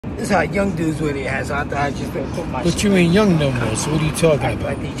This is how young dudes with it has. So I thought I just put my But shit. you ain't young no more, so what are you talking about?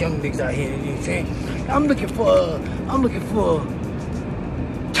 Like these young niggas out here, you know what I'm saying? I'm looking for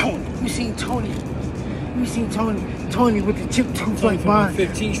Tony. You seen Tony? You seen Tony? Tony with the chip tooth like mine.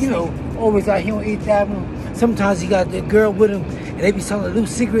 You know, always out here on 8th Avenue. Sometimes he got the girl with him, and they be selling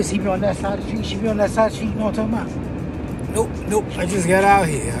loose cigarettes. He be on that side of the street. She be on that side of the street. You know what I'm talking about? Nope. I just got out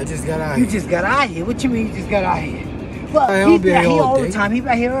here. You just got out here? What you mean you just got out here? Well, he be out here all the time. He be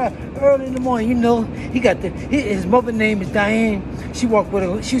out here early in the morning. You know, he got his mother name is Diane. She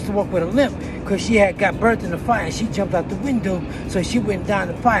used to walk with a limp because she had got burnt in the fire and she jumped out the window. So she went down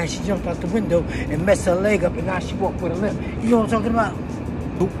the fire and she jumped out the window and messed her leg up and now she walked with a limp. You know what I'm talking about?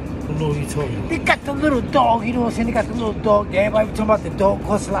 Nope. I don't know what you're talking about. They got the little dog, you know what I'm saying? They got the little dog. Everybody be talking about the dog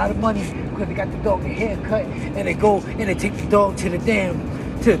costs a lot of money because they got the dog their hair cut and they go and they take the dog to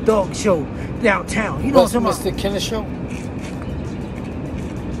the dog show downtown. You know what I'm talking about? Mr. Kenneth Show?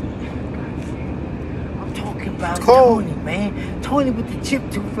 About Tony, man. Tony with the chip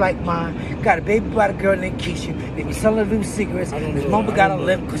tooth like mine. Got a baby by the girl named Keisha. They be selling loose cigarettes. His mama got a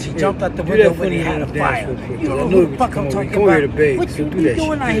limp because she jumped out the window when they had a fire. You know what the fuck I'm talking about? What you be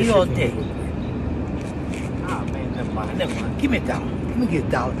doing out here all day? Ah, man, never mind. Give me $1. Let me get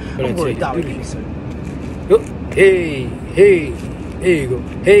 $1. I'm going to $1. Give me some. Hey. Here you go.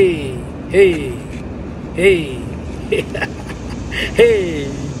 Hey.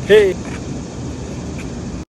 Hey.